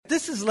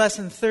This is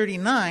lesson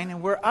 39,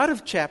 and we're out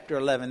of chapter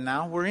 11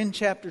 now. We're in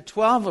chapter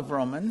 12 of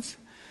Romans.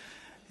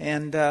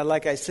 And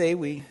like I say,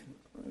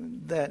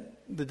 the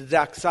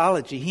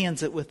doxology, he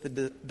ends it with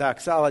the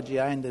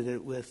doxology. I ended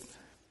it with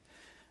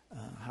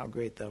how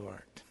great thou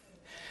art.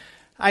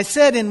 I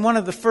said in one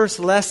of the first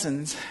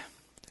lessons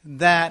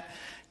that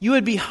you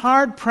would be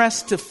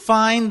hard-pressed to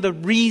find the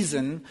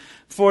reason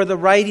for the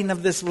writing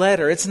of this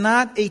letter. It's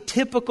not a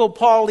typical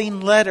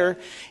Pauline letter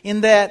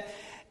in that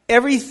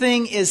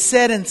everything is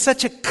said in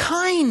such a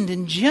kind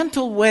and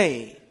gentle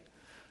way.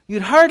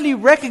 You'd hardly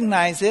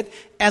recognize it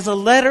as a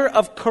letter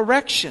of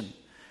correction.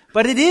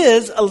 But it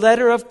is a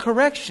letter of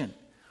correction.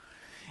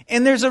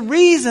 And there's a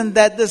reason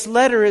that this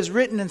letter is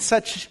written in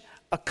such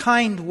a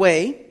kind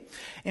way.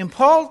 And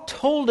Paul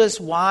told us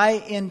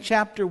why in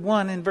chapter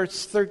 1 in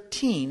verse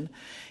 13.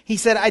 He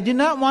said, I do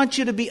not want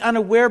you to be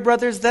unaware,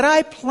 brothers, that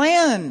I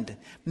planned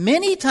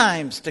many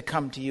times to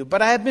come to you,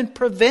 but I have been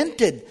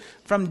prevented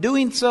from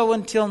doing so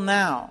until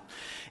now,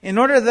 in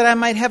order that I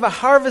might have a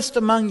harvest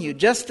among you,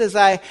 just as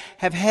I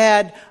have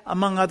had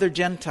among other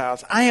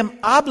Gentiles. I am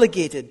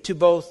obligated to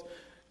both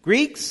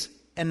Greeks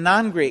and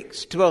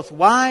non-Greeks, to both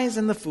wise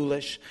and the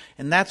foolish,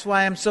 and that's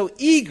why I'm so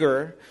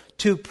eager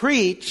to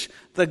preach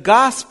the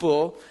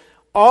gospel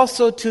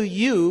also to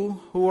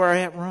you who are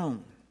at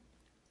Rome.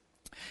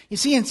 You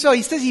see, and so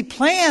he says he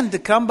planned to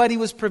come, but he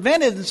was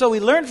prevented. And so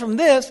we learn from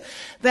this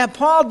that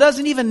Paul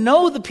doesn't even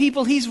know the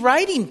people he's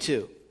writing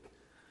to.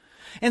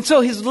 And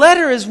so his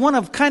letter is one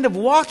of kind of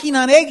walking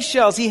on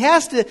eggshells. He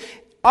has to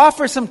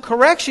offer some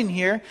correction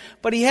here,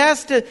 but he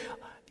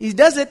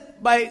does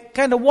it by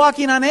kind of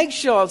walking on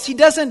eggshells. He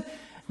doesn't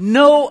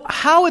know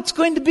how it's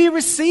going to be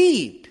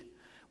received.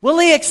 Will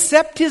they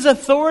accept his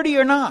authority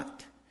or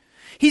not?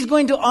 He's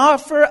going to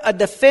offer a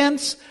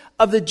defense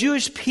of the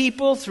Jewish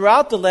people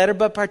throughout the letter,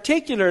 but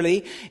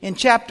particularly in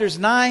chapters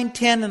 9,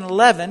 10, and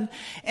 11.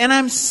 And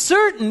I'm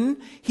certain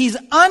he's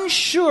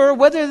unsure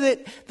whether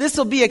this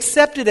will be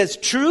accepted as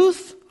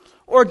truth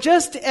or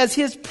just as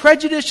his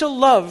prejudicial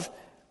love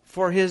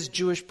for his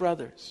Jewish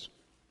brothers.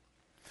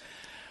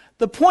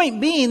 The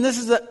point being, this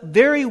is a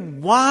very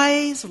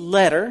wise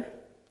letter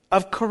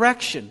of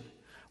correction,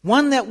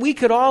 one that we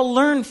could all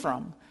learn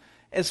from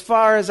as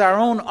far as our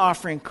own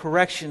offering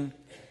correction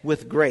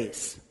with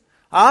grace.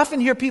 I often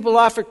hear people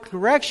offer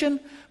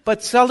correction,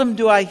 but seldom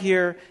do I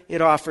hear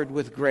it offered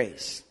with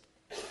grace.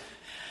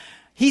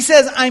 He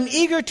says, I'm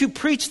eager to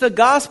preach the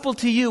gospel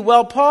to you.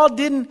 Well, Paul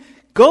didn't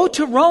go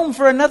to Rome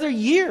for another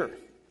year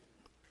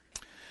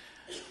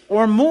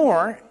or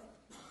more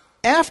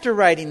after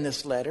writing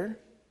this letter.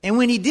 And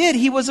when he did,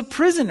 he was a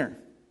prisoner,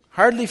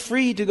 hardly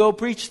free to go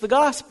preach the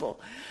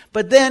gospel.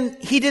 But then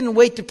he didn't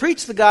wait to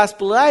preach the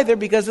gospel either,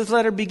 because this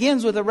letter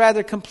begins with a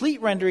rather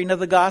complete rendering of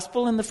the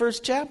gospel in the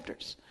first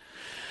chapters.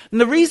 And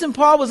the reason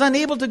Paul was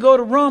unable to go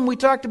to Rome, we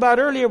talked about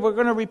earlier, we're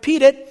going to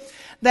repeat it,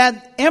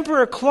 that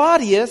Emperor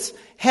Claudius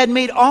had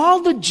made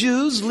all the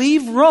Jews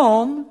leave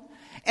Rome,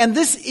 and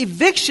this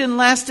eviction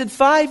lasted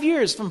 5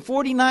 years, from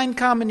 49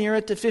 Common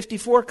Era to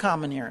 54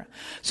 Common Era.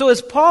 So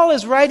as Paul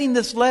is writing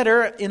this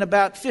letter in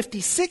about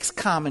 56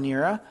 Common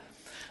Era,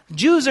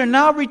 Jews are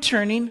now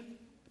returning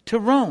to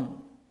Rome.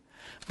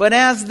 But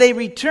as they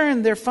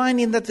return, they're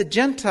finding that the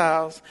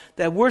Gentiles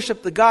that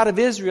worship the God of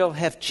Israel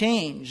have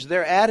changed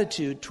their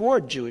attitude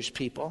toward Jewish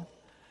people.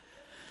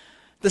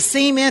 The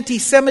same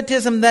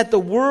anti-Semitism that the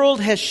world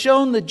has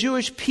shown the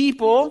Jewish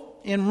people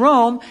in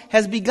Rome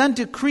has begun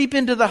to creep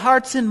into the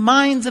hearts and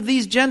minds of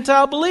these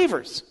Gentile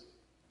believers.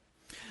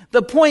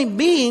 The point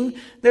being,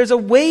 there's a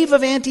wave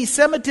of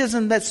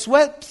anti-Semitism that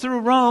swept through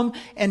Rome,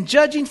 and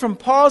judging from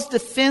Paul's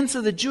defense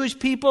of the Jewish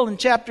people in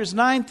chapters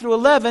 9 through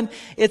 11,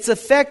 it's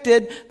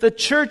affected the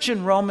church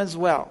in Rome as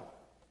well.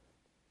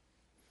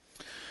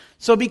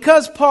 So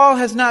because Paul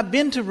has not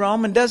been to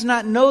Rome and does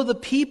not know the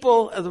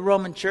people of the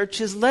Roman church,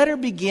 his letter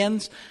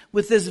begins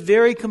with this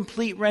very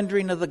complete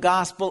rendering of the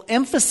gospel,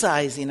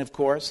 emphasizing, of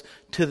course,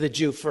 to the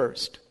Jew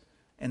first,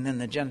 and then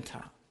the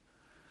Gentile.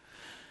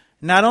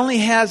 Not only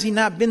has he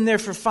not been there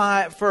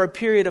for a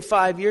period of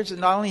 5 years,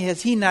 and not only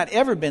has he not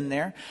ever been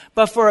there,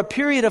 but for a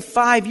period of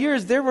 5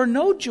 years, there were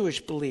no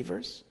Jewish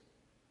believers,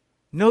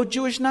 no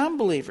Jewish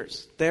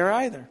non-believers there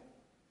either.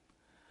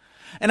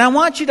 And I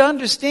want you to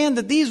understand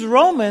that these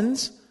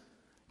Romans,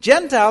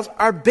 Gentiles,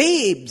 are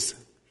babes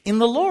in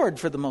the Lord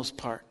for the most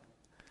part.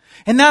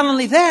 And not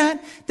only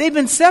that, they've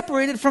been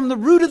separated from the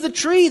root of the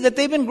tree that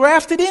they've been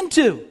grafted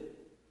into.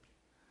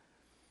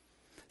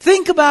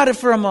 Think about it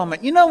for a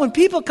moment. You know, when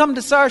people come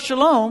to Sar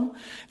Shalom,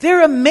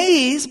 they're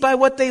amazed by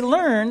what they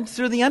learned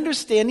through the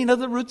understanding of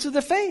the roots of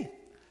the faith.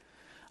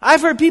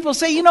 I've heard people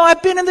say, you know,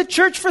 I've been in the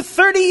church for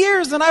 30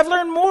 years and I've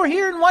learned more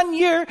here in 1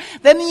 year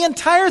than the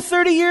entire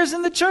 30 years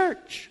in the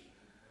church.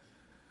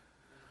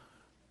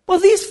 Well,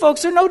 these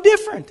folks are no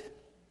different.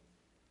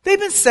 They've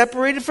been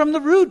separated from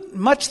the root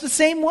much the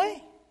same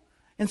way.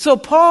 And so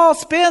Paul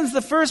spends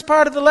the first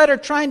part of the letter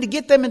trying to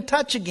get them in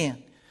touch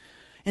again.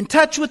 In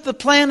touch with the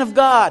plan of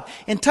God,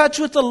 in touch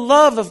with the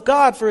love of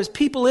God for his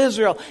people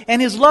Israel,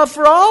 and his love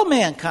for all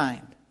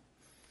mankind.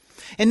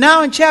 And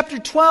now in chapter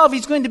 12,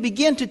 he's going to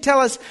begin to tell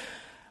us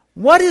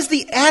What is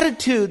the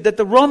attitude that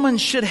the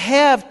Romans should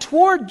have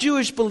toward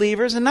Jewish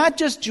believers, and not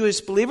just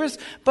Jewish believers,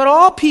 but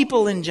all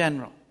people in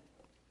general?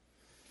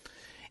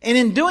 And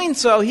in doing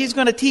so, he's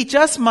going to teach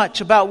us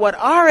much about what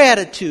our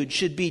attitude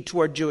should be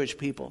toward Jewish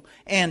people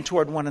and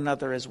toward one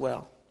another as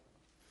well.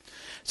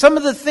 Some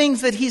of the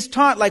things that he's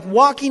taught, like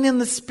walking in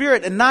the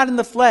Spirit and not in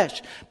the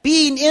flesh,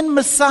 being in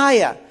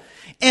Messiah,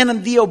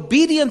 and the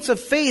obedience of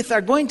faith are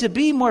going to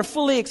be more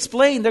fully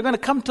explained. They're going to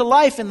come to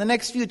life in the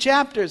next few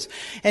chapters.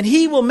 And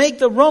he will make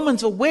the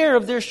Romans aware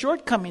of their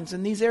shortcomings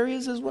in these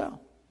areas as well.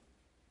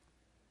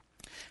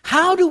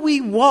 How do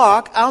we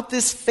walk out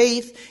this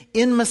faith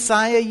in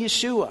Messiah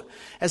Yeshua?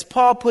 As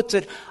Paul puts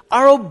it,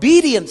 our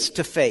obedience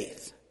to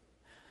faith.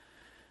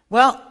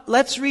 Well,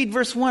 let's read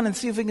verse 1 and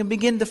see if we can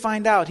begin to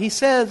find out. He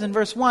says in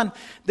verse 1,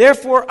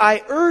 "Therefore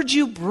I urge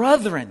you,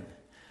 brethren,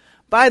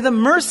 by the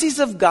mercies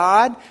of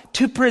God,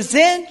 to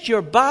present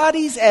your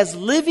bodies as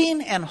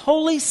living and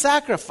holy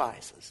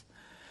sacrifices,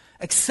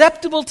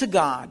 acceptable to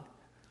God,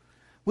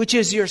 which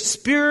is your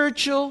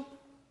spiritual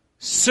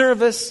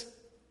service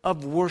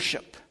of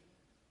worship."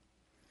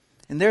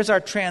 And there's our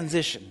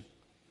transition,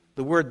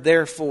 the word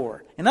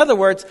therefore. In other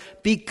words,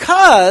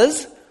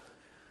 because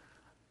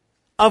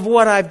of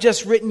what I've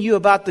just written you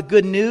about the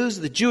good news,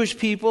 the Jewish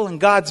people, and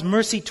God's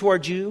mercy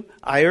toward you,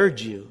 I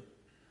urge you.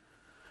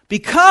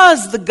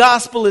 Because the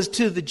gospel is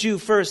to the Jew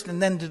first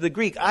and then to the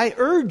Greek, I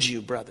urge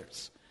you,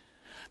 brothers.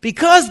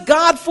 Because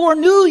God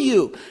foreknew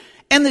you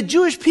and the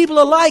Jewish people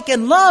alike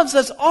and loves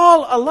us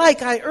all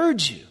alike, I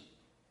urge you.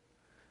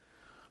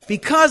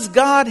 Because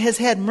God has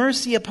had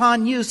mercy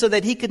upon you so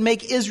that he could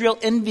make Israel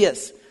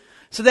envious,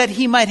 so that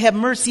he might have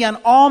mercy on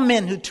all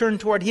men who turn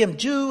toward him,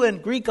 Jew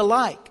and Greek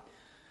alike.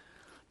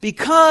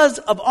 Because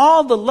of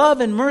all the love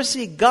and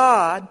mercy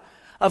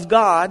of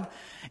God,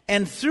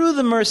 and through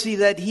the mercy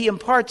that he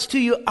imparts to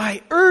you,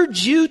 I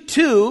urge you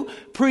to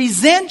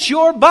present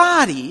your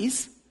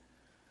bodies.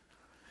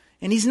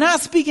 And he's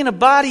not speaking of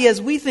body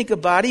as we think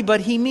of body,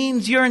 but he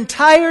means your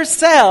entire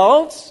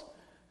selves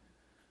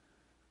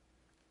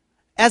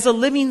as a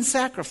living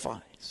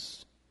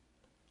sacrifice.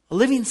 A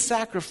living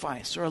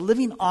sacrifice or a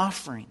living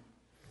offering.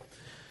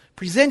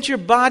 Present your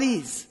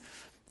bodies.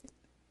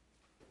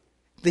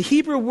 The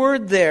Hebrew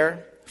word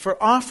there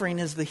for offering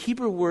is the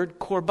Hebrew word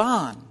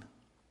korban.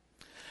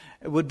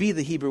 It would be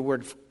the Hebrew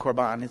word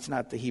korban. It's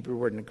not the Hebrew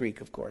word in the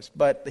Greek, of course.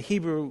 But the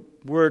Hebrew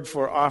word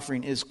for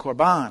offering is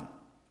korban.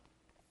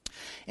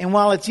 And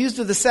while it's used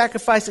of the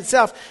sacrifice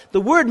itself,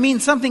 the word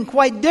means something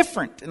quite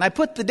different. And I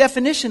put the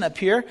definition up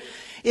here.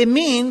 It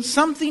means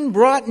something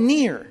brought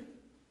near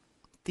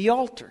the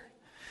altar.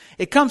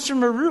 It comes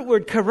from a root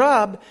word,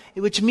 karab,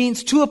 which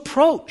means to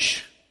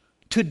approach,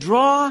 to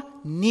draw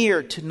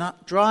near, to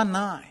not draw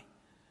nigh.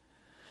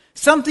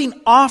 Something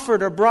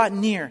offered or brought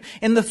near.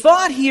 And the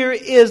thought here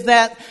is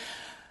that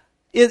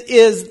it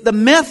is the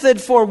method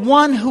for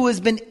one who has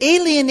been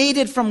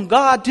alienated from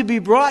God to be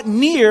brought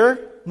near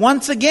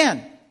once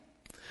again.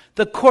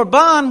 The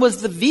korban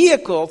was the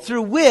vehicle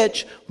through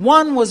which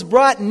one was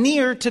brought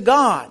near to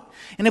God.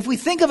 And if we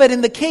think of it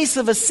in the case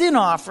of a sin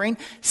offering,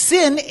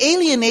 sin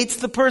alienates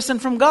the person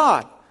from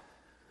God.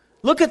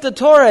 Look at the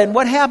Torah and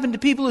what happened to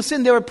people who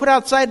sinned. They were put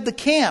outside the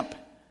camp.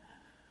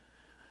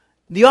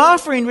 The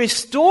offering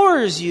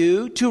restores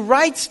you to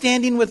right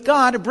standing with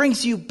God. It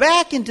brings you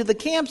back into the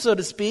camp, so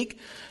to speak,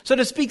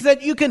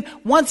 that you can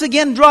once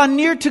again draw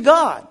near to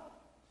God.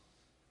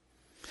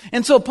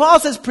 And so Paul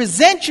says,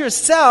 present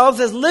yourselves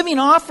as living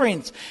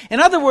offerings. In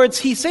other words,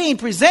 he's saying,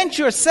 present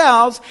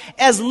yourselves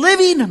as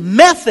living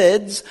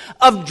methods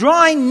of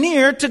drawing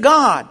near to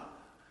God.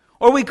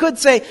 Or we could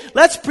say,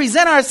 let's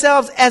present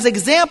ourselves as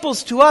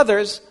examples to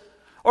others.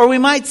 Or we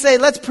might say,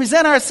 let's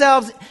present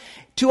ourselves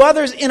to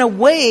others in a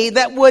way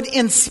that would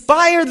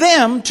inspire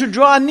them to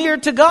draw near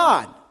to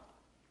God.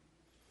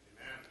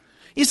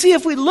 You see,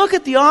 if we look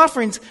at the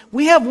offerings,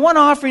 we have one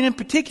offering in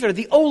particular,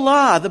 the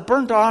olah, the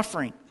burnt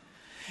offering.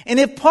 And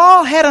if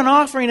Paul had an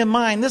offering in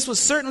mind, this was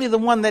certainly the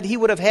one that he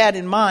would have had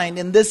in mind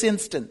in this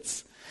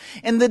instance.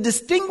 And the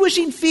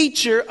distinguishing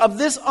feature of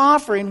this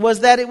offering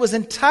was that it was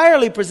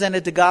entirely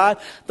presented to God.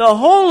 The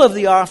whole of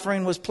the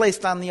offering was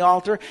placed on the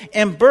altar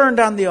and burned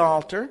on the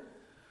altar.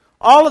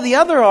 All of the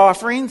other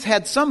offerings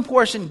had some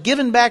portion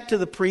given back to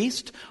the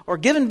priest or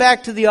given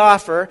back to the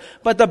offerer,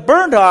 but the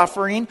burnt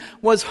offering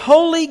was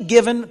wholly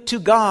given to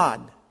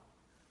God.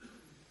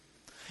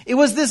 It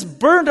was this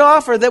burnt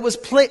offering that was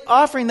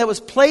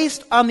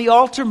placed on the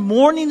altar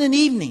morning and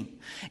evening.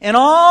 And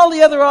all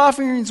the other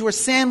offerings were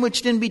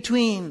sandwiched in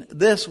between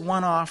this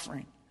one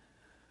offering.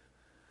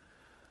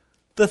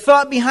 The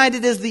thought behind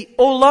it is the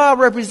olah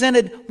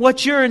represented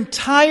what your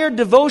entire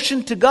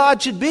devotion to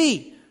God should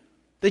be.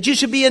 That you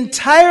should be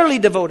entirely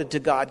devoted to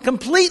God,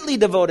 completely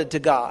devoted to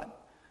God.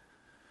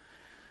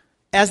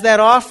 As that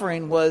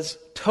offering was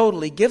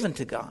totally given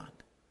to God.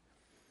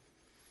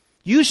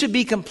 You should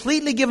be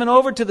completely given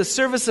over to the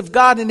service of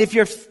God. And if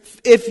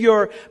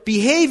your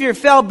behavior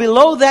fell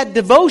below that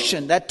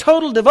devotion, that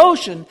total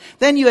devotion,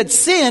 then you had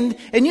sinned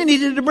and you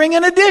needed to bring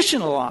an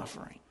additional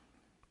offering.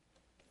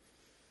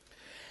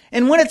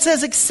 And when it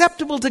says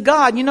acceptable to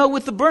God,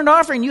 with the burnt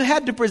offering, you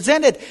had to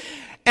present it.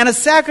 And a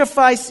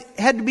sacrifice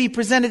had to be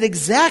presented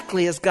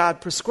exactly as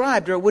God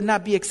prescribed, or it would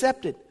not be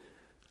accepted.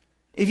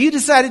 If you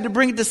decided to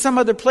bring it to some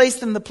other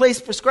place than the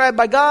place prescribed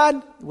by God,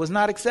 it was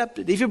not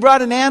accepted. If you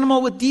brought an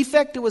animal with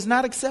defect, it was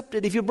not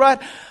accepted. If you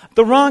brought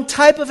the wrong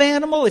type of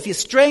animal, if you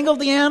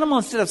strangled the animal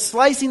instead of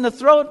slicing the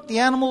throat, the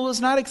animal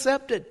was not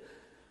accepted.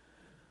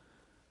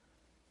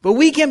 But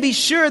we can be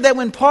sure that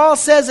when Paul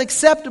says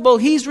acceptable,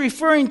 he's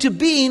referring to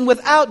being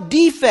without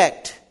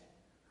defect,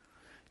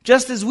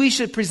 just as we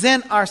should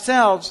present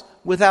ourselves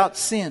without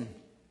sin.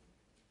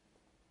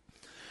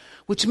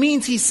 Which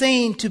means he's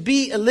saying to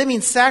be a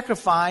living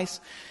sacrifice,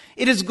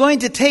 it is going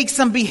to take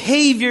some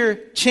behavior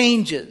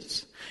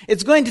changes.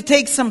 It's going to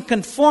take some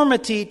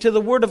conformity to the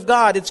Word of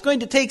God. It's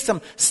going to take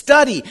some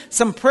study,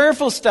 some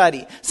prayerful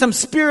study, some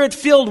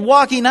Spirit-filled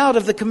walking out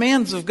of the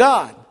commands of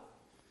God.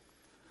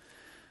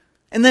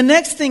 And the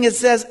next thing it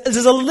says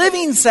is a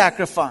living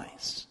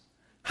sacrifice.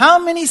 How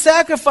many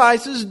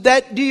sacrifices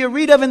that do you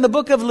read of in the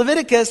book of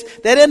Leviticus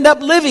that end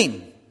up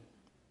living?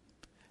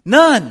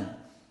 None.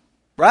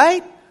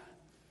 Right?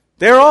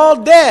 They're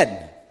all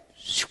dead.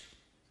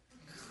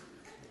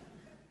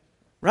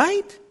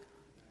 Right?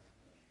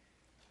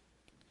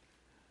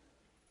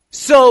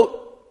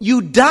 So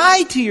you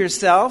die to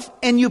yourself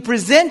and you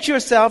present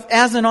yourself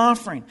as an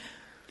offering.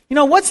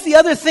 What's the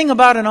other thing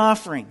about an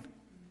offering?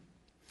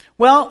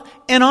 Well,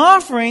 an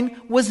offering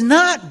was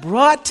not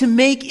brought to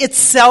make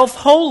itself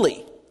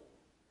holy.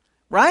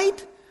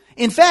 Right?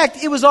 In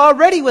fact, it was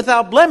already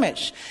without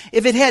blemish.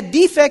 If it had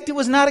defect, it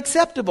was not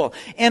acceptable.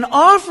 An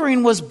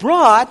offering was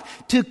brought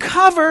to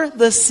cover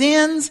the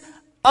sins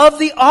of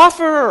the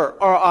offerer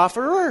or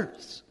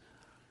offerers.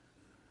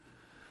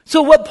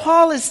 So what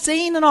Paul is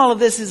saying in all of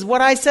this is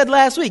what I said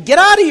last week. Get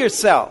out of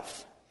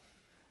yourself.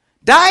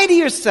 Die to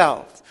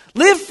yourself.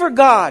 Live for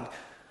God.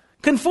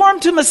 Conform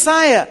to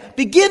Messiah.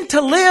 Begin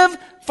to live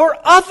for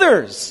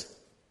others.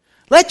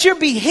 Let your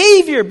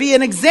behavior be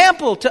an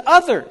example to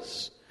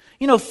others.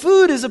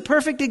 Food is a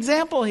perfect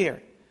example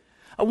here.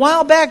 A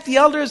while back, the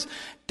elders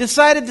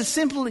decided to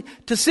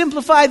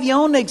simplify the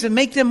onegs and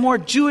make them more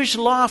Jewish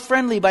law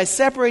friendly by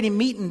separating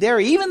meat and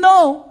dairy. Even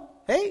though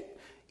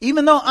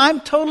I'm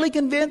totally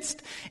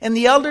convinced, and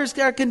the elders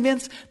are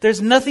convinced,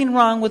 there's nothing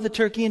wrong with a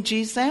turkey and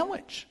cheese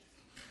sandwich.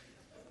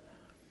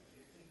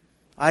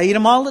 I eat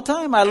them all the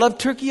time. I love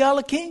turkey a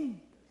la king.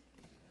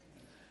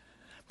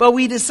 But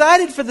we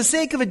decided, for the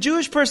sake of a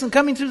Jewish person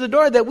coming through the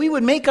door, that we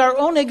would make our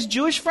own eggs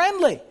Jewish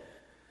friendly.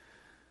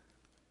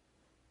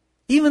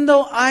 Even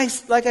though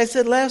like I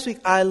said last week,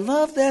 I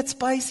love that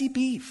spicy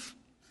beef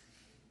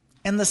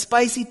and the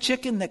spicy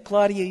chicken that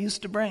Claudia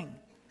used to bring.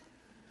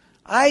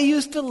 I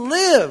used to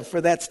live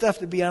for that stuff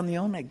to be on the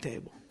oneg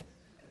table.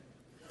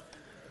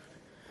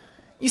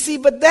 You see,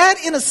 but that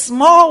in a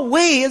small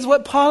way is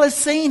what Paul is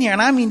saying here.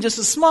 And I mean just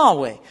a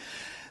small way.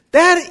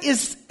 That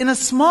is in a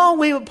small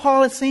way what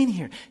Paul is saying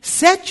here.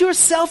 Set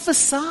yourself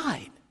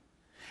aside.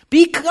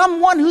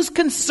 Become one who's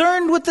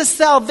concerned with the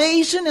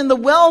salvation and the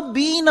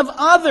well-being of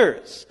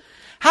others.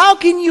 How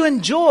can you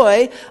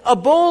enjoy a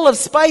bowl of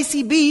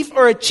spicy beef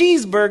or a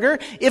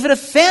cheeseburger if it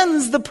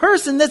offends the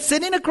person that's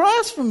sitting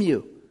across from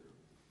you?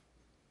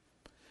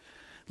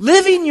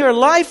 Living your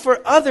life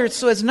for others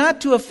so as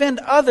not to offend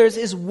others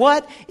is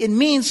what it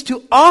means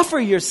to offer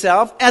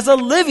yourself as a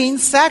living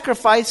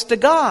sacrifice to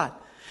God.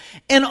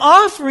 An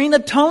offering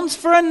atones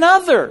for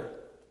another.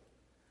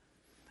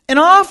 An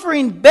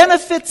offering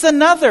benefits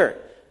another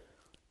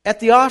at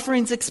the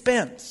offering's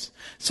expense.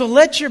 So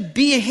let your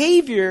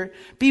behavior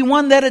be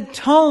one that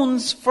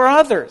atones for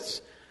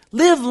others.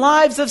 Live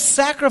lives of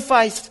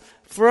sacrifice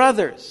for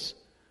others.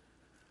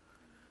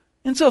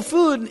 And so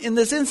food, in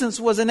this instance,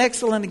 was an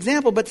excellent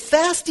example, but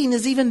fasting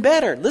is even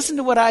better. Listen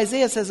to what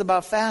Isaiah says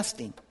about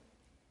fasting.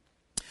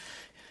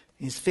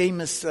 His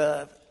famous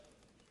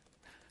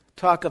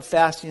talk of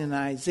fasting in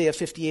Isaiah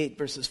 58,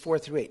 verses 4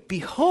 through 8.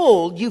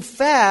 Behold, you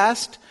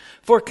fast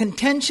for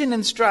contention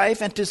and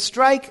strife, and to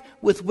strike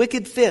with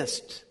wicked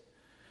fists.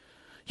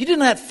 You do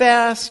not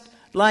fast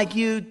like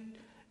you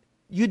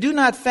do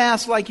not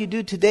fast like you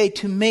do today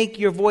to make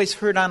your voice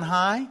heard on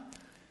high.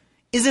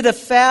 Is it a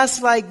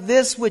fast like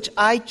this which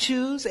I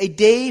choose, a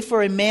day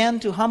for a man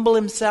to humble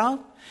himself?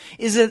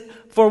 Is it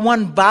for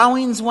one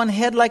bowing one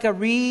head like a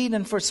reed,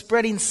 and for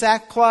spreading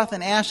sackcloth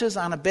and ashes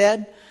on a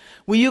bed?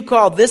 Will you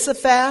call this a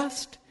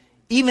fast,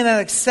 even an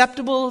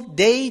acceptable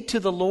day to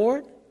the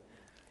Lord?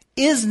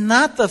 Is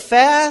not the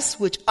fast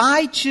which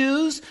I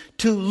choose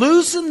to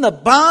loosen the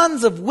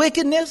bonds of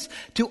wickedness,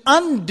 to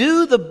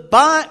undo the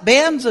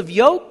bands of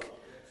yoke,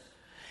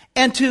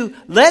 and to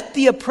let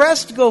the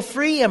oppressed go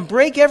free and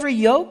break every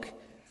yoke?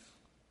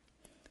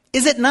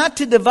 Is it not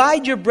to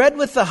divide your bread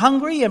with the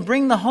hungry and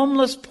bring the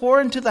homeless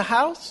poor into the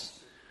house?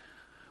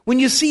 When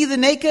you see the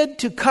naked,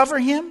 to cover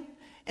him,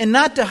 and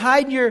not to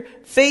hide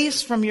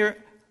yourself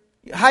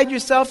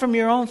from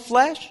your own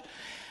flesh?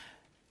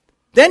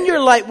 Then your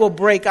light will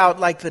break out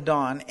like the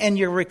dawn, and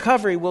your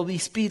recovery will be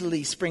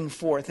speedily spring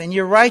forth, and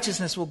your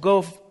righteousness will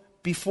go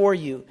before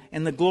you,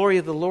 and the glory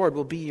of the Lord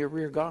will be your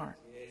rear guard.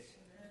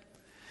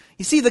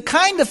 You see, the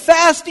kind of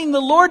fasting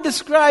the Lord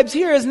describes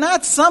here is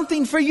not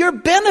something for your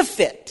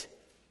benefit.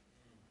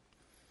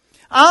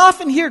 I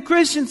often hear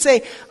Christians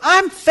say,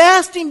 I'm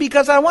fasting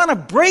because I want a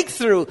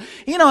breakthrough.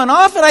 And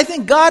often I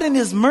think God in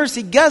His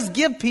mercy does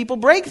give people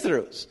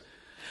breakthroughs.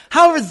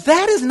 However,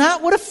 that is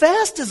not what a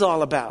fast is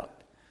all about.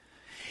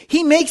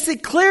 He makes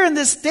it clear in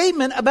this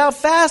statement about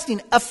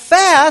fasting. A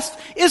fast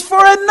is for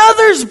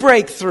another's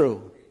breakthrough.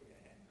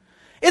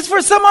 It's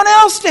for someone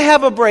else to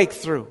have a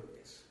breakthrough.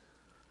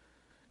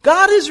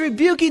 God is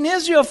rebuking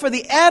Israel for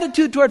the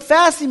attitude toward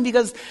fasting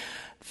because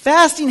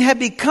fasting had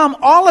become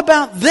all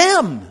about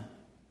them.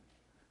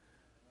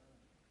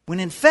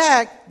 When in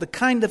fact, the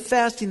kind of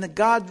fasting that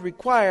God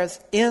requires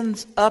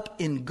ends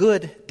up in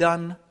good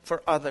done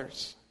for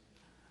others.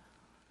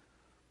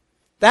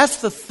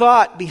 That's the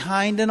thought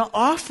behind an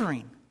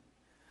offering.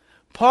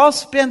 Paul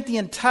spent the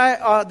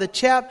entire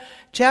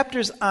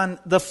chapters on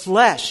the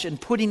flesh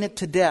and putting it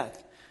to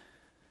death.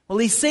 Well,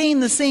 he's saying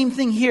the same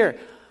thing here.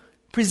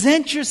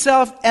 Present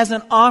yourself as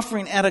an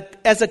offering,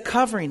 as a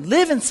covering.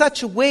 Live in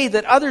such a way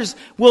that others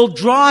will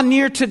draw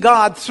near to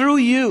God through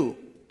you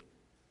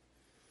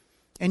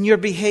and your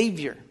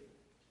behavior.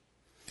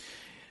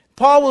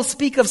 Paul will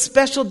speak of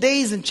special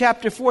days in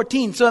chapter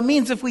 14. So it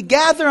means if we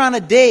gather on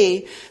a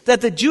day that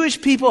the Jewish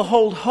people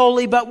hold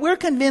holy, but we're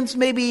convinced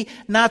maybe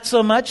not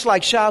so much,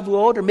 like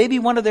Shavuot, or maybe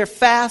one of their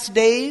fast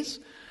days,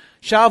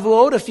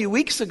 Shavuot a few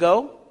weeks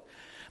ago.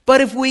 But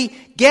if we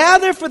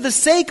gather for the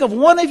sake of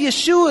one of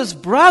Yeshua's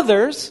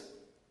brothers,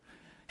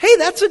 hey,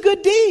 that's a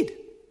good deed.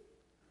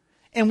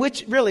 And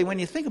which, really, when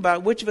you think about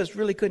it, which of us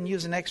really couldn't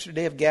use an extra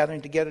day of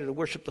gathering together to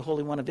worship the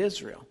Holy One of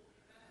Israel?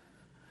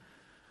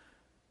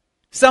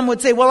 Some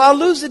would say, well, I'll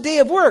lose a day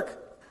of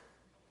work.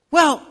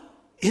 Well,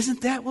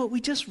 isn't that what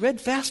we just read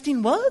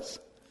fasting was?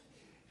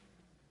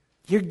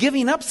 You're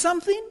giving up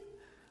something?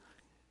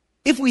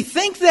 If we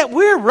think that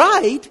we're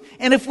right,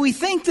 and if we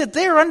think that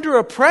they're under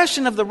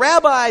oppression of the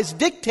rabbis'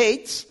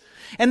 dictates,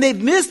 and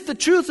they've missed the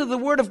truth of the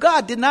Word of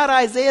God, did not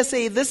Isaiah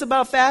say this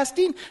about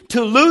fasting?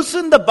 To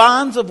loosen the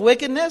bonds of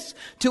wickedness,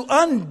 to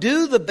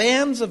undo the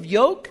bands of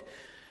yoke,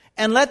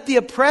 and let the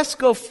oppressed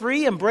go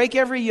free and break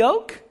every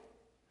yoke?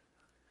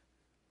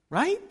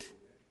 Right?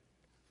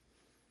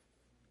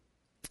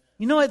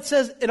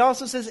 It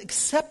also says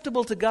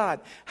acceptable to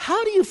God.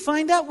 How do you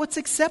find out what's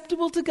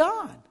acceptable to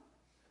God?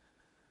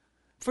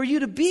 For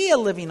you to be a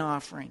living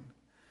offering.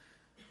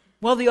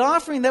 Well, the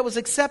offering that was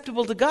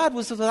acceptable to God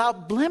was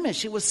without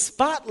blemish. It was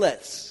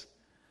spotless.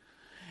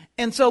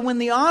 And so when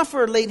the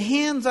offerer laid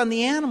hands on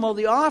the animal,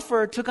 the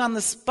offerer took on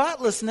the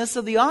spotlessness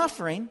of the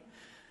offering,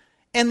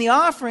 and the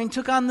offering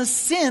took on the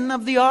sin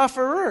of the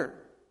offerer.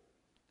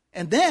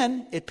 And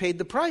then it paid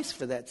the price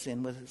for that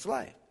sin with its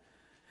life.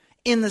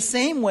 In the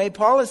same way,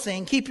 Paul is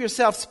saying, keep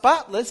yourself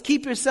spotless,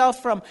 keep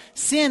yourself from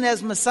sin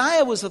as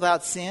Messiah was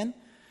without sin,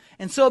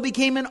 and so it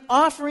became an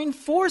offering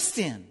for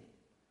sin.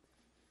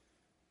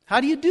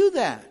 How do you do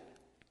that?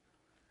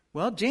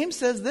 Well, James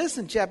says this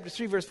in chapter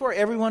 3, verse 4,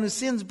 everyone who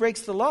sins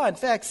breaks the law. In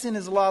fact, sin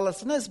is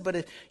lawlessness,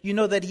 but you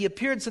know that He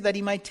appeared so that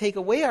He might take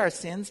away our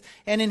sins,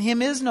 and in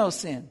Him is no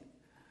sin.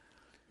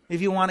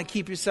 If you want to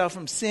keep yourself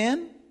from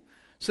sin,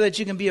 so that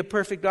you can be a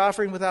perfect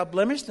offering without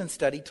blemish, then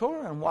study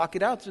Torah and walk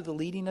it out through the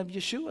leading of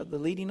Yeshua, the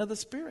leading of the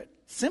Spirit.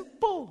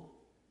 Simple.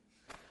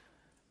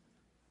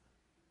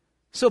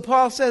 So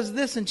Paul says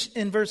this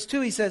in verse 2,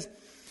 he says,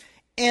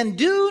 and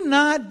do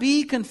not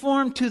be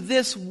conformed to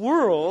this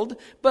world,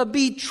 but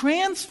be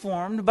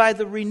transformed by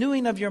the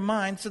renewing of your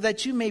mind, so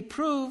that you may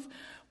prove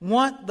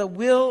what the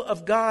will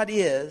of God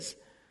is,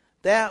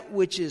 that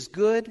which is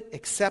good,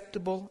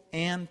 acceptable,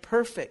 and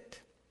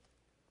perfect.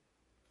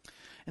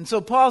 And so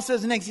Paul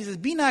says next, he says,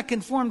 be not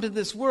conformed to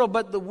this world,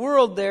 but the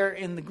world there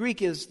in the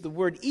Greek is the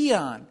word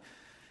eon.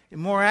 It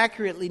more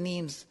accurately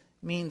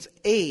means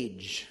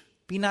age.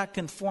 Be not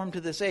conformed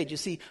to this age. You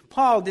see,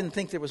 Paul didn't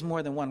think there was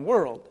more than one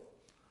world.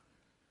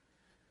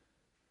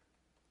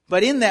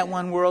 But in that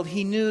one world,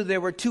 he knew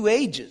there were two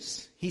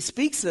ages. He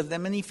speaks of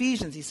them in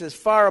Ephesians. He says,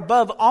 far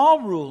above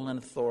all rule and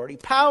authority,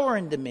 power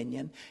and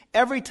dominion,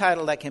 every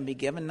title that can be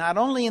given, not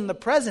only in the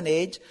present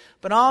age,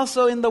 but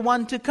also in the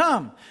one to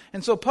come.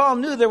 And so Paul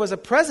knew there was a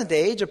present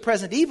age, a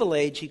present evil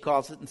age, he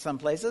calls it in some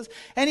places,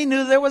 and he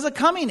knew there was a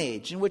coming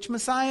age in which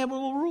Messiah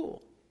will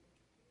rule.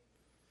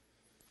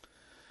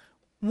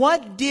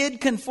 What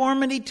did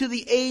conformity to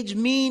the age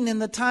mean in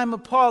the time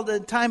of Paul, the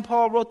time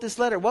Paul wrote this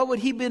letter? What would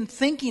he have been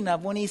thinking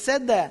of when he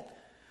said that?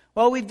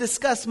 Well, we've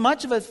discussed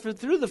much of it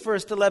through the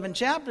first 11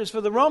 chapters.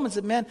 For the Romans,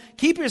 it meant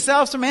keep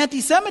yourselves from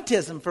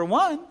anti-Semitism, for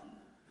one.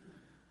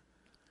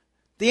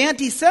 The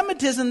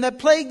anti-Semitism that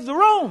plagued the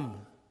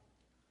Rome.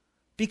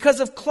 Because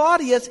of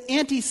Claudius,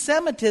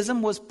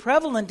 anti-Semitism was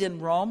prevalent in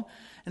Rome,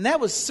 and that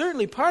was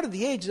certainly part of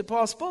the age that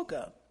Paul spoke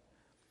of.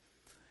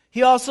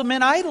 He also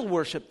meant idol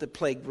worship that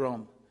plagued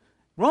Rome.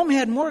 Rome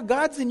had more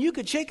gods than you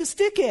could shake a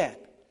stick at.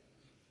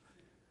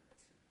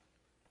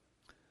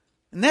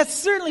 And that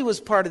certainly was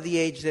part of the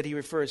age that he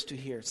refers to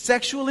here.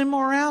 Sexual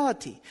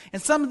immorality.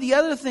 And some of the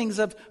other things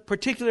of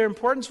particular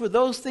importance were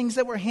those things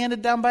that were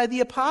handed down by the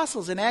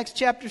apostles in Acts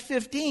chapter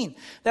 15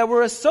 that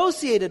were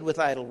associated with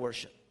idol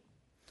worship.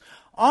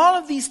 All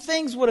of these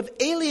things would have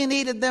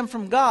alienated them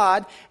from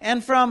God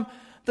and from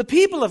the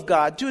people of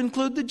God, to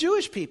include the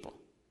Jewish people.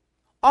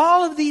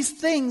 All of these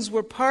things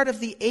were part of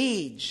the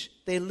age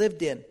they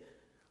lived in.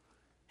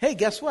 Hey,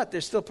 guess what?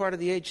 They're still part of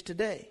the age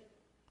today.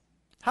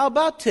 How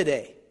about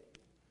today?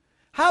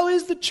 How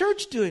is the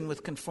church doing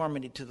with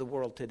conformity to the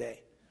world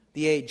today,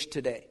 the age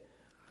today?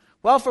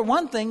 Well, for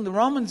one thing, the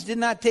Romans did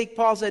not take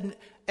Paul's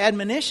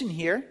admonition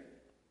here,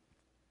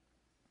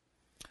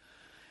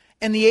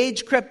 and the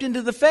age crept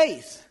into the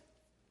faith.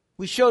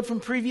 We showed from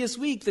previous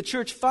week the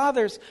church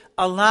fathers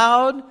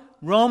allowed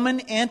Roman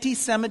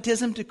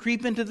anti-Semitism to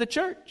creep into the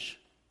church.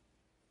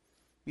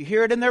 You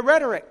hear it in their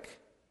rhetoric.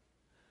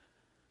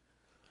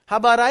 How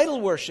about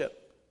idol worship?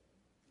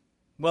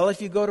 Well,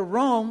 if you go to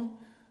Rome,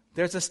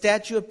 there's a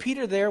statue of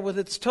Peter there with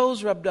its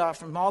toes rubbed off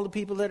from all the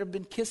people that have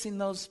been kissing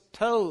those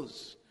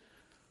toes,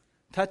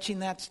 touching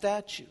that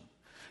statue.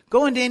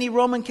 Go into any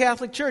Roman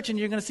Catholic church and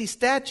you're going to see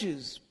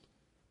statues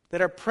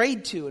that are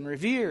prayed to and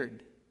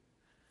revered.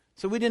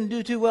 So we didn't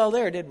do too well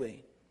there, did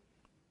we?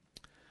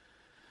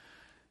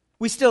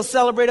 We still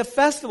celebrate a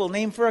festival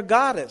named for a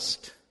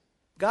goddess.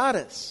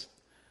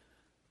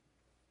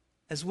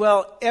 As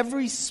well,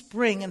 every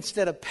spring,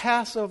 instead of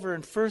Passover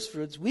and first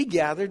fruits, we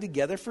gather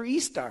together for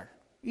Easter.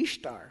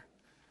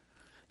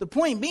 The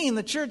point being,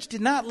 the church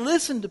did not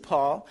listen to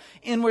Paul,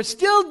 and we're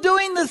still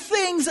doing the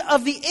things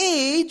of the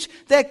age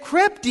that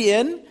crept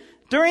in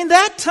during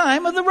that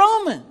time of the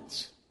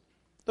Romans,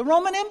 the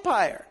Roman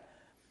Empire.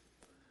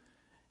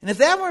 And if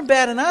that weren't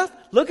bad enough,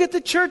 look at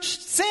the church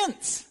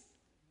since.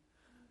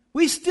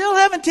 We still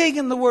haven't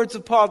taken the words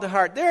of Paul to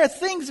heart. There are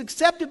things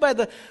accepted by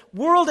the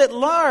world at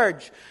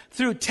large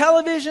through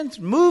televisions,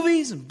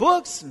 movies, and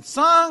books, and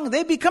song.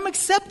 They become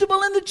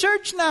acceptable in the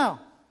church now.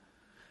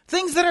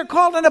 Things that are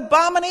called an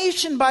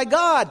abomination by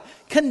God,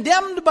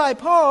 condemned by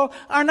Paul,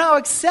 are now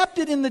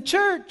accepted in the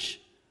church.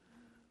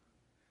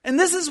 And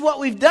this is what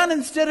we've done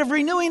instead of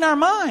renewing our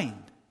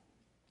mind.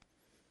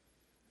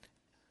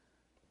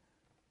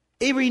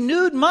 A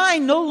renewed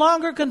mind no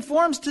longer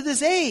conforms to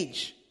this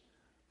age.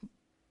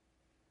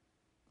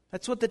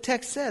 That's what the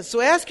text says. So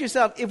ask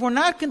yourself, if we're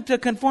not to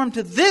conform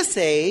to this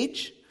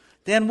age,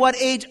 then what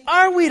age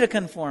are we to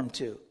conform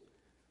to?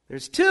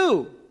 There's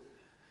two.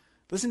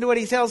 Listen to what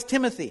he tells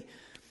Timothy.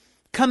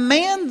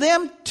 Command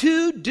them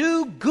to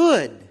do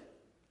good,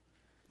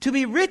 to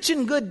be rich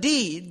in good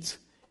deeds,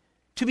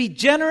 to be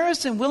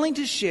generous and willing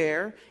to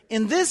share.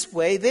 In this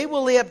way, they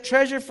will lay up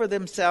treasure for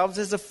themselves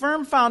as a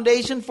firm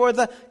foundation for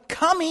the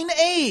coming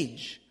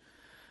age,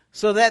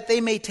 so that they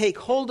may take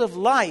hold of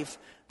life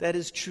that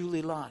is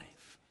truly life.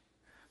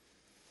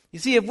 You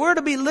see, if we're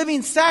to be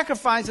living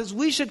sacrifices,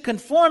 we should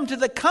conform to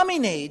the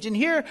coming age. And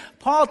here,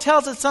 Paul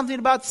tells us something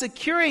about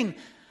securing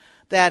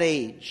that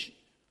age.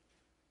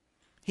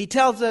 He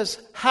tells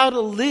us how to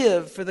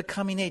live for the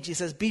coming age. He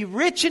says, be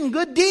rich in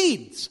good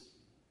deeds.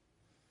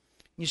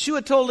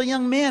 Yeshua told a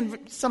young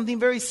man something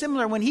very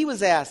similar when he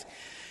was asked.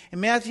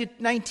 In Matthew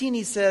 19,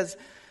 he says,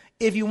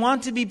 if you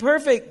want to be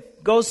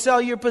perfect, go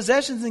sell your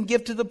possessions and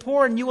give to the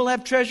poor, and you will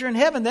have treasure in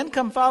heaven. Then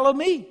come follow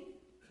me.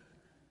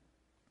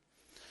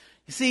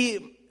 You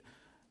see,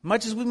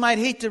 much as we might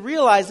hate to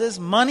realize this,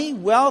 money,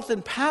 wealth,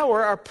 and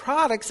power are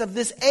products of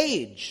this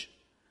age.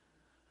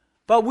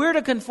 But we're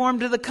to conform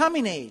to the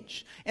coming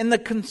age. And the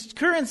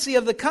currency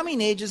of the coming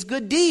age is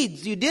good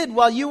deeds you did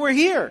while you were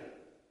here.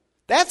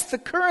 That's the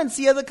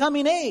currency of the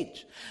coming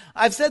age.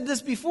 I've said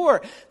this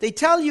before. They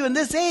tell you in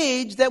this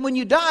age that when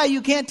you die,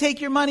 you can't take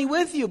your money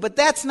with you. But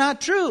that's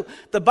not true.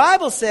 The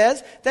Bible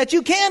says that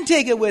you can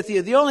take it with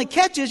you. The only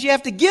catch is you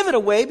have to give it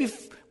away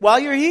while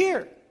you're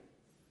here.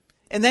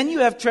 And then you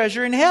have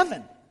treasure in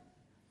heaven.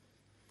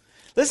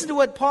 Listen to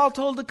what Paul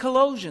told the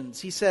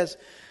Colossians. He says,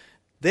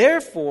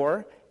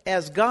 therefore,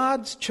 as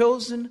God's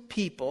chosen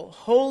people,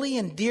 holy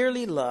and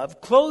dearly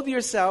loved, clothe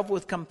yourself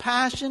with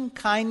compassion,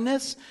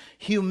 kindness,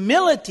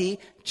 humility,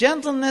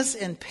 gentleness,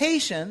 and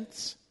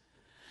patience.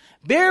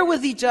 Bear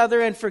with each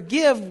other and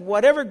forgive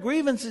whatever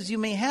grievances you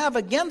may have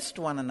against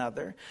one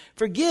another.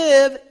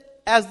 Forgive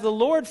as the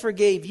Lord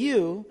forgave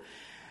you.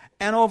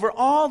 And over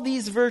all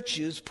these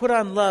virtues, put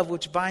on love,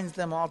 which binds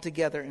them all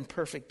together in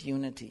perfect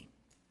unity.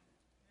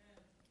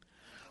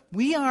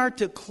 We are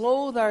to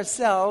clothe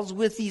ourselves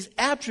with these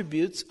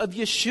attributes of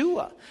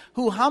Yeshua,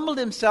 who humbled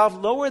himself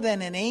lower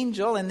than an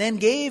angel and then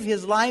gave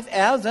his life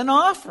as an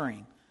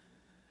offering.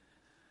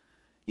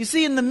 You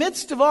see, in the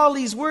midst of all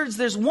these words,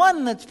 there's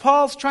one that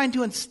Paul's trying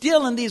to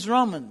instill in these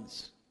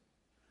Romans.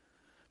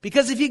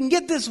 Because if you can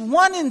get this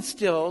one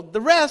instilled,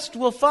 the rest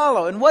will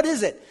follow. And what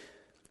is it?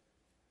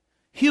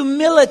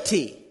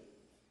 Humility.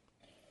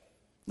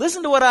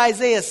 Listen to what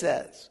Isaiah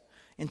says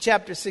in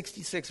chapter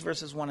 66,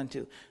 verses 1 and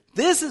 2.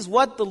 This is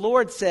what the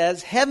Lord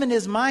says, heaven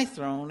is my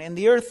throne and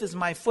the earth is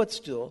my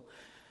footstool.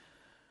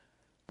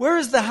 Where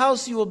is the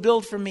house you will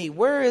build for me?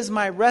 Where is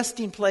my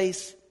resting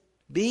place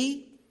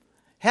be?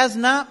 Has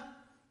not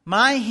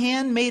my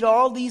hand made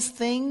all these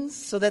things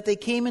so that they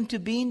came into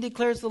being,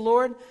 declares the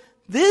Lord?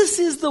 This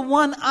is the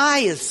one I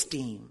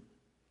esteem.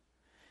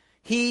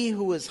 He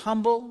who is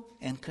humble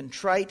and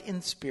contrite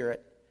in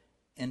spirit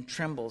and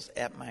trembles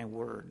at my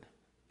word.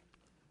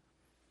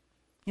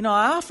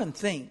 I often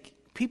think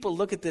people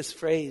look at this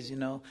phrase,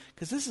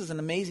 because this is an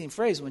amazing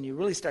phrase when you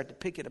really start to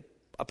pick it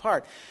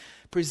apart.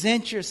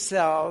 Present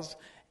yourselves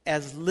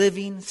as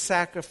living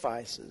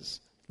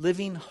sacrifices,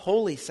 living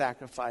holy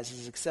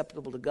sacrifices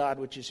acceptable to God,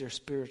 which is your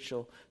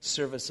spiritual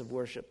service of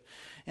worship.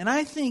 And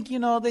I think,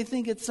 they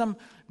think it's some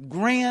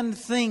grand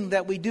thing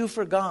that we do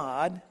for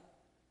God.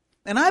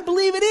 And I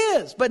believe it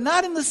is, but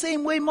not in the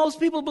same way most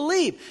people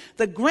believe.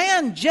 The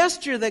grand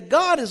gesture that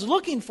God is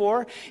looking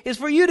for is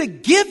for you to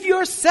give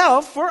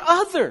yourself for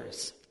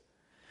others.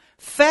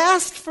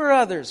 Fast for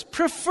others.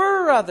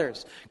 Prefer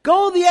others.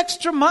 Go the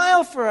extra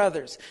mile for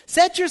others.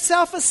 Set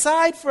yourself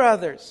aside for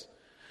others.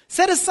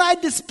 Set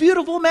aside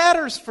disputable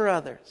matters for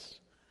others.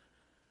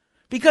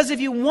 Because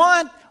if you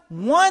want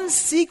one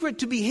secret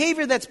to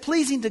behavior that's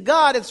pleasing to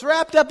God, it's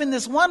wrapped up in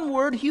this one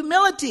word,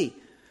 humility.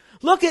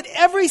 Look at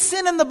every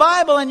sin in the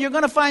Bible and you're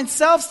going to find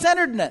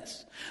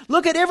self-centeredness.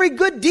 Look at every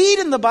good deed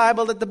in the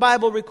Bible that the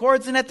Bible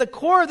records, and at the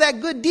core of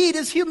that good deed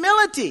is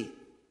humility.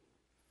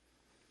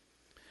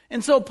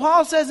 And so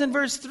Paul says in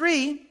verse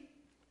 3,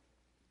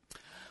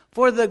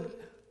 For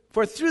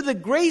through the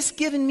grace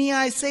given me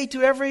I say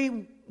to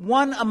every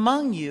one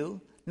among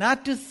you,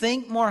 not to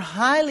think more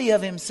highly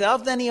of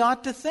himself than he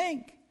ought to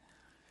think.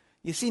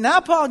 You see, now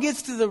Paul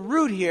gets to the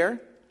root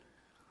here.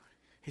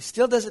 He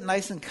still does it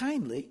nice and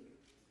kindly.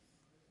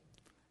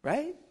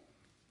 Right?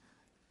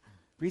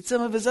 Read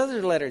some of his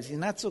other letters. He's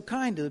not so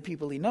kind to the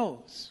people he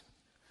knows.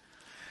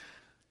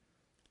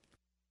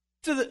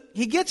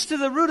 He gets to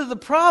the root of the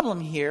problem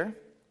here,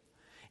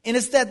 and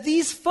it's that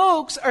these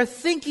folks are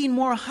thinking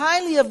more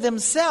highly of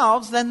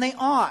themselves than they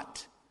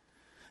ought.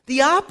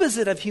 The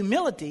opposite of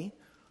humility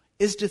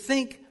is to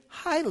think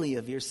highly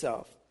of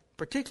yourself,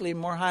 particularly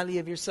more highly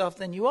of yourself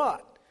than you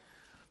ought.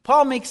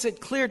 Paul makes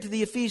it clear to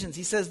the Ephesians.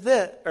 He says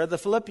this, or the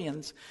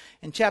Philippians,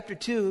 in chapter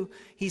 2,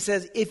 he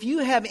says, if you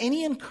have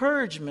any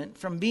encouragement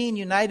from being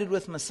united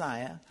with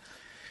Messiah,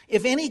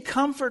 if any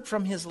comfort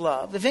from his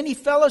love, if any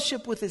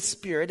fellowship with his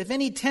Spirit, if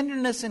any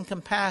tenderness and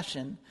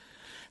compassion,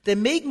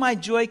 then make my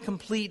joy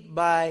complete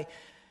by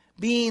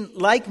being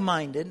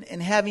like-minded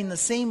and having the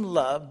same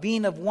love,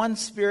 being of one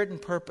spirit and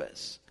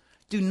purpose.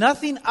 Do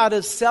nothing out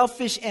of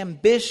selfish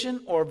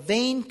ambition or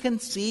vain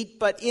conceit,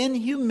 but in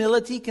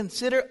humility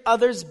consider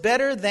others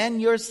better than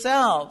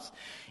yourselves.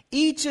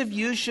 Each of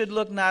you should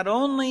look not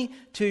only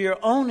to your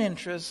own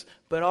interests,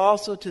 but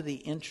also to the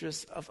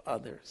interests of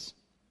others.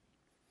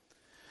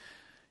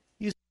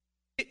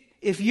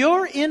 If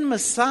you're in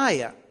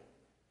Messiah,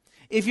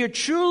 if you're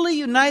truly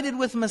united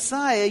with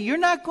Messiah, you're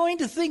not going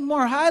to think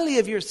more highly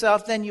of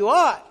yourself than you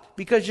ought,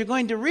 because you're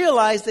going to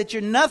realize that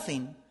you're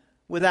nothing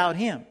without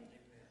him.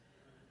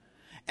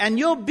 And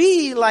you'll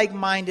be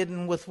like-minded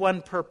and with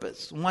one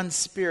purpose, one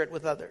spirit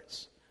with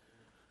others,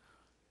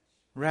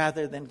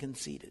 rather than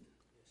conceited.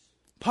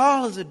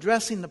 Paul is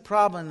addressing the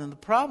problem, and the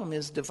problem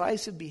is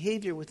divisive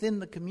behavior within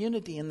the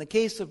community. In the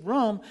case of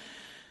Rome,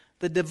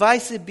 the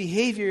divisive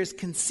behavior is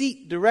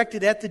conceit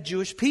directed at the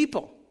Jewish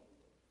people.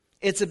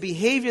 It's a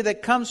behavior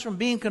that comes from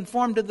being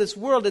conformed to this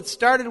world. It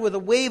started with a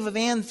wave of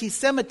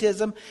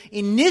anti-Semitism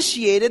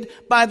initiated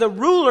by the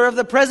ruler of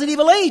the present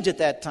evil age at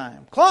that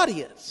time,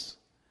 Claudius.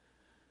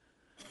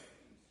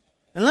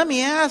 And let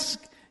me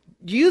ask,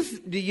 you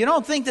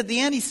don't think that the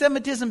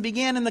anti-Semitism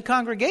began in the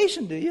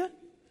congregation, do you?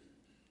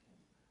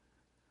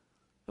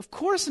 Of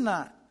course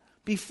not.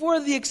 Before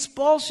the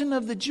expulsion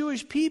of the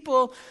Jewish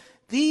people,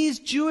 these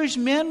Jewish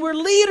men were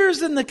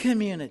leaders in the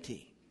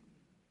community.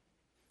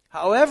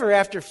 However,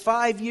 after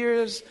 5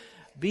 years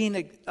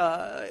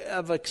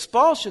of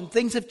expulsion,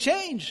 things have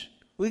changed.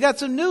 We got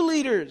some new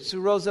leaders who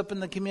rose up in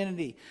the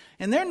community.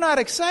 And they're not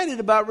excited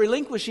about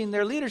relinquishing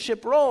their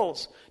leadership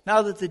roles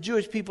now that the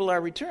Jewish people are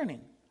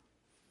returning.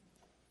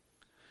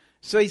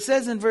 So he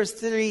says in verse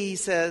 3, he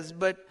says,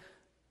 but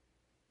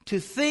to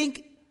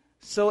think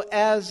so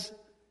as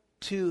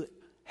to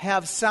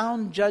have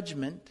sound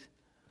judgment,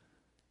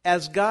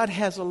 as God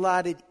has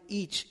allotted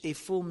each a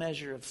full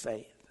measure of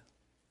faith.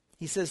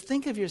 He says,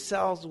 think of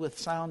yourselves with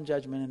sound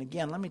judgment. And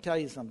again, let me tell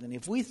you something.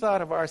 If we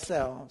thought of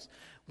ourselves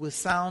with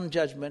sound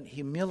judgment,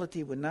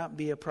 humility would not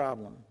be a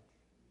problem.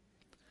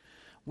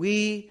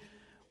 We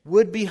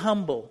would be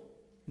humble,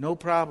 no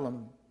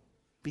problem,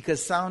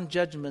 because sound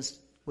judgment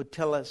would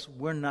tell us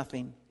we're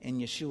nothing and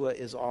Yeshua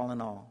is all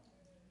in all.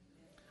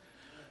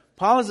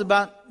 Paul is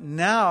about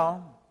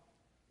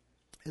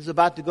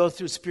to go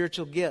through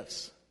spiritual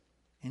gifts.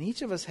 And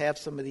each of us have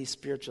some of these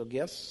spiritual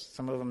gifts.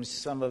 Some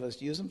of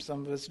us use them,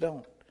 some of us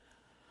don't.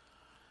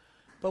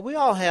 But we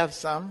all have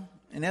some.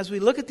 And as we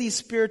look at these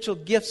spiritual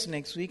gifts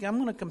next week, I'm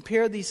going to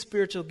compare these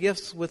spiritual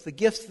gifts with the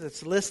gifts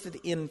that's listed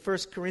in 1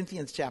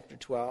 Corinthians chapter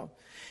 12.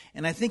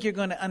 And I think you're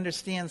going to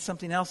understand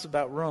something else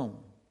about Rome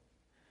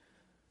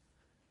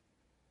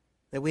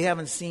that we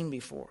haven't seen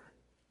before.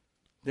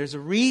 There's a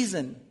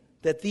reason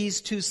that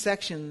these two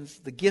sections,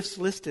 the gifts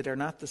listed, are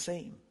not the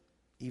same,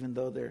 even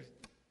though they're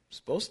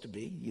supposed to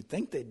be. You'd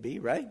think they'd be,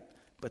 right?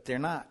 But they're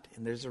not,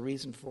 and there's a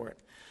reason for it.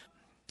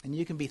 And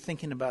you can be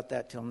thinking about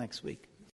that till next week.